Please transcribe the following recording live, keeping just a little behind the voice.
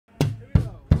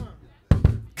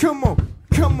Come on,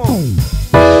 come on.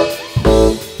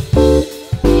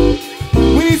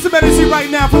 We need some energy right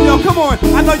now from y'all. Come on.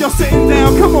 I know y'all sitting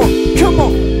down. Come on, come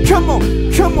on, come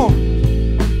on, come on.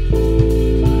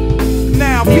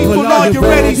 Now, people, are you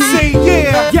ready? Say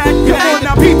yeah. Come on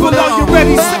now, people, are you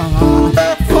ready? Say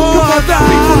come on now,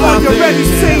 people, are you ready?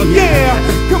 Say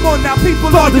yeah. Come on now,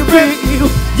 people, are you ready?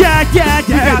 Yeah, yeah,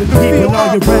 yeah. We got the feel.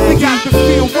 We got the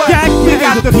feel what? We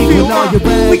got the feel what?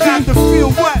 We got the feel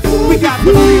what? We got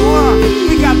the feel what?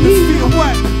 We got the feel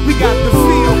what? We got the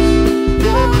feel.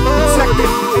 Check it.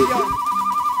 Hey, yo.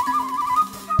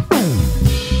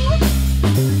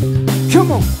 Come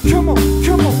on, come on,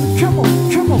 come on, come on,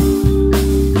 come on.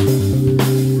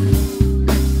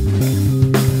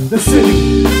 The city,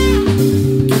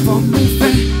 keep on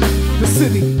moving. The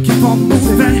city, keep on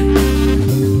moving.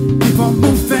 Keep on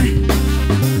moving.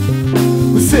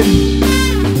 The city,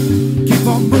 keep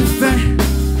on moving.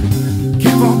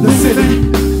 Keep on the city,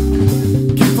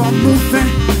 keep on moving.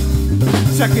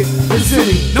 Check it. The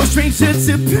city, no stranger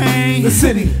to pain. the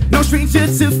city, No stranger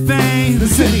to fame. the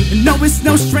city, No, it's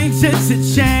no stranger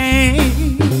to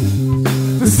change.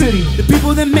 the city, The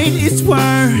people that made its the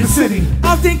words city,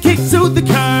 often kicked to the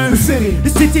curb. the city, The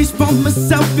city's for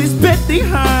myself is badly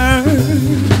hurt.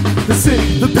 the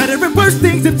city, The better and worse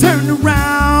things have turned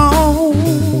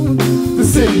around. the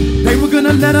city, They were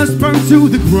gonna let us burn to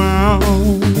the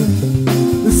ground.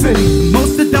 the city,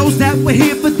 Most of those that were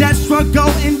here for that struggle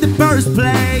in the first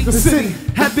place the city.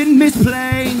 have been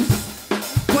misplaced.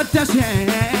 What a shame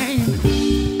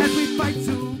as we fight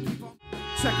to keep on.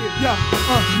 Check it, yeah,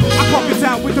 I calm it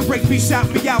down with the break beat, shout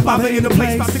me out while they're in the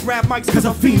place. About to grab mics cause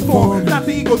I feed for 'em. Not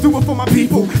the ego, do it for my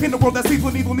people. In the world that's evil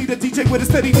and evil, need a DJ with a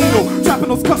steady needle. Dropping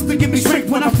those cuffs to give me strength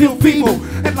when I feel feeble.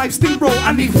 And life steamroll,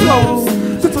 I need flows.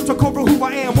 To touch a core of who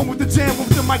I am, one with the jam, one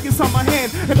with the mic inside my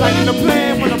hand. And lighting the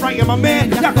plan when I'm writing my man.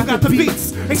 Yako got the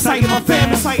beats, exciting my fam,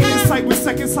 inciting insight with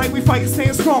second sight. We fight and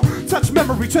stand strong. Touch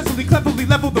memory, treacherly, cleverly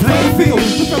level the playing field.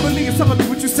 The felony is telling me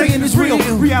what you're saying is real.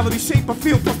 Reality shape, I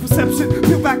feel plus perception.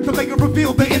 Peel back the layer,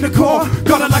 reveal the inner core.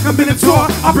 Got it like a minotaur,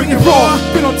 I bring it raw.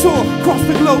 Been on tour, cross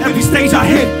the globe. Every stage I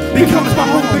hit becomes my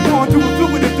home. Been going through a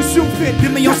fluid if the shoe fit.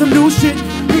 Get me on some new shit.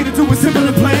 Here to do is simple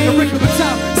and plain. A regular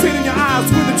time, sit in your eyes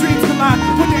when the dreams collide.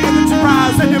 When your energy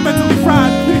rise and you're mentally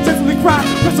fried. When you gently cry,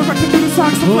 resurrected through the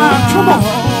song supply. Come on.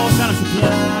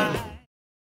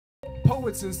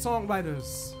 Poets and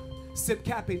songwriters sip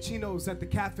cappuccinos at the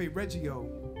Cafe Reggio.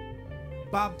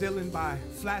 Bob Dylan by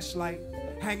flashlight,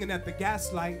 hanging at the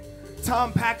gaslight.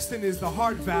 Tom Paxton is the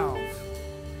heart valve.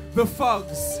 The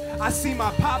Fugs, I see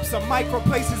my pops, a mic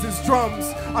replaces his drums.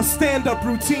 A stand-up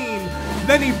routine.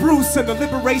 Lenny Bruce and the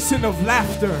liberation of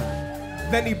laughter.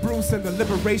 Lenny Bruce and the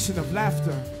liberation of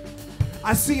laughter.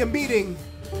 I see a meeting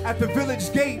at the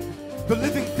Village Gate, the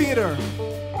Living Theater,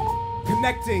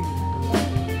 connecting.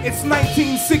 It's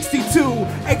 1962,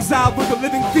 exiled with the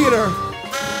Living Theater.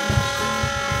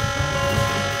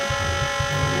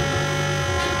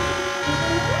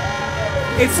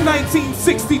 It's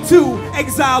 1962,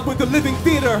 exiled with the Living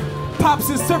Theater. Pops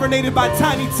is serenaded by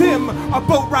Tiny Tim, a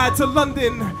boat ride to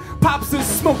London. Pops is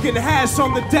smoking hash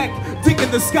on the deck,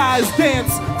 digging the sky's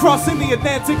dance, crossing the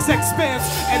Atlantic's expanse,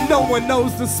 and no one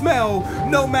knows the smell.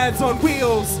 Nomads on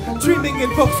wheels, dreaming in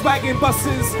Volkswagen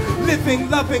buses, living,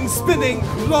 loving, spinning,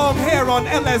 long hair on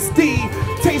LSD,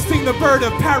 tasting the bird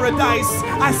of paradise.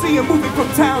 I see him moving from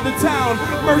town to town,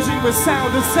 merging with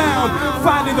sound to sound,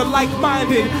 finding the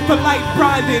like-minded, the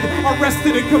light-blinded,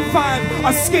 arrested and confined,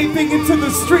 escaping into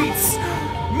the streets.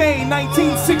 May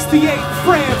 1968,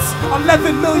 France,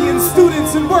 11 million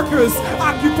students and workers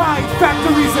occupying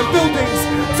factories and buildings,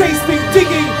 tasting,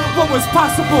 digging what was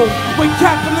possible when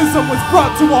capitalism was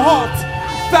brought to a halt.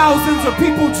 Thousands of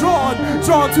people drawn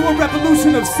to a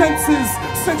revolution of senses,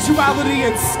 sensuality,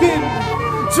 and skin.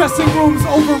 Dressing rooms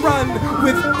overrun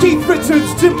with Keith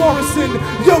Richards, Jim Morrison,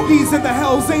 yogis and the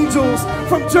Hells Angels,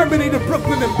 from Germany to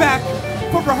Brooklyn and back.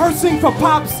 For rehearsing for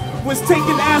Pops was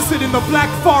taking acid in the Black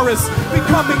Forest,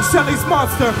 becoming Shelley's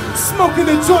monster, smoking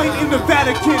a joint in the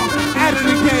Vatican, at it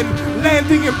again,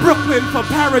 landing in Brooklyn for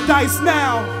Paradise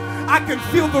Now. I can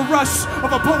feel the rush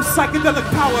of a post-psychedelic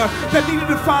power that needed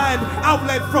to find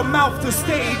outlet from mouth to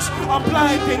stage, a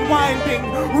blinding, winding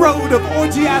road of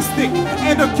orgiastic,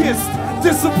 anarchist,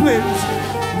 disciplined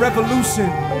revolution.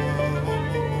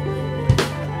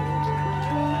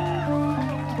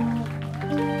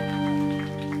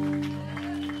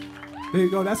 There you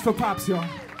go, that's for Pops, y'all.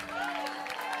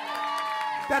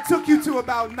 That took you to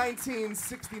about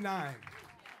 1969.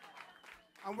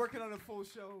 I'm working on a full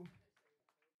show.